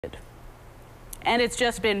And it's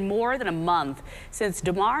just been more than a month since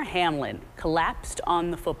Damar Hamlin collapsed on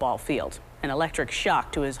the football field. An electric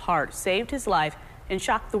shock to his heart saved his life and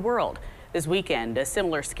shocked the world. This weekend, a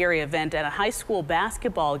similar scary event at a high school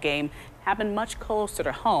basketball game happened much closer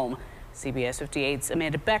to home. CBS 58's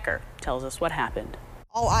Amanda Becker tells us what happened.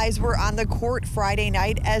 All eyes were on the court Friday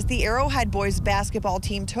night as the Arrowhead boys basketball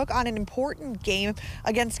team took on an important game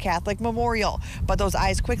against Catholic Memorial. But those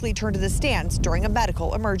eyes quickly turned to the stands during a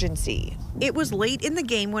medical emergency. It was late in the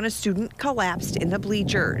game when a student collapsed in the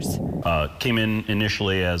bleachers. Came in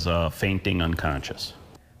initially as fainting unconscious.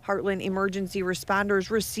 Heartland emergency responders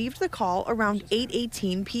received the call around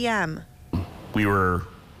 8:18 p.m. We were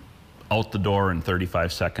out the door in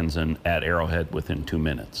 35 seconds and at Arrowhead within 2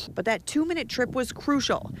 minutes. But that 2-minute trip was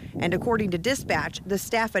crucial. And according to dispatch, the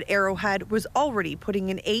staff at Arrowhead was already putting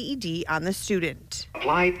an AED on the student.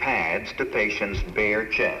 Apply pads to patient's bare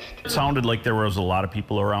chest. It sounded like there was a lot of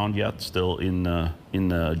people around yet, still in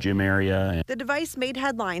the gym area. The device made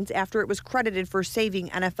headlines after it was credited for saving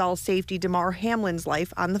NFL safety Damar Hamlin's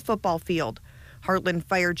life on the football field. Heartland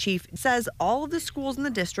Fire Chief says all of the schools in the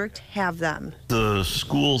district have them. The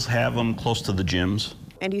schools have them close to the gyms.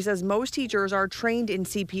 And he says most teachers are trained in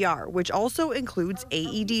CPR, which also includes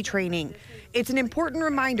AED training. It's an important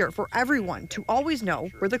reminder for everyone to always know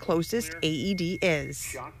where the closest AED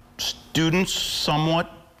is. Students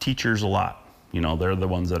somewhat, teachers a lot. You know, they're the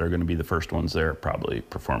ones that are going to be the first ones there probably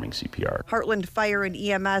performing CPR. Heartland Fire and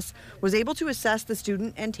EMS was able to assess the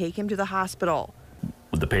student and take him to the hospital.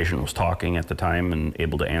 The patient was talking at the time and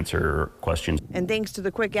able to answer questions. And thanks to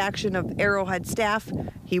the quick action of Arrowhead staff,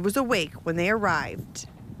 he was awake when they arrived.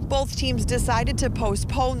 Both teams decided to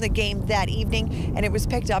postpone the game that evening, and it was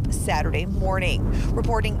picked up Saturday morning.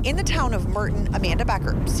 Reporting in the town of Merton, Amanda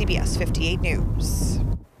Becker, CBS 58 News.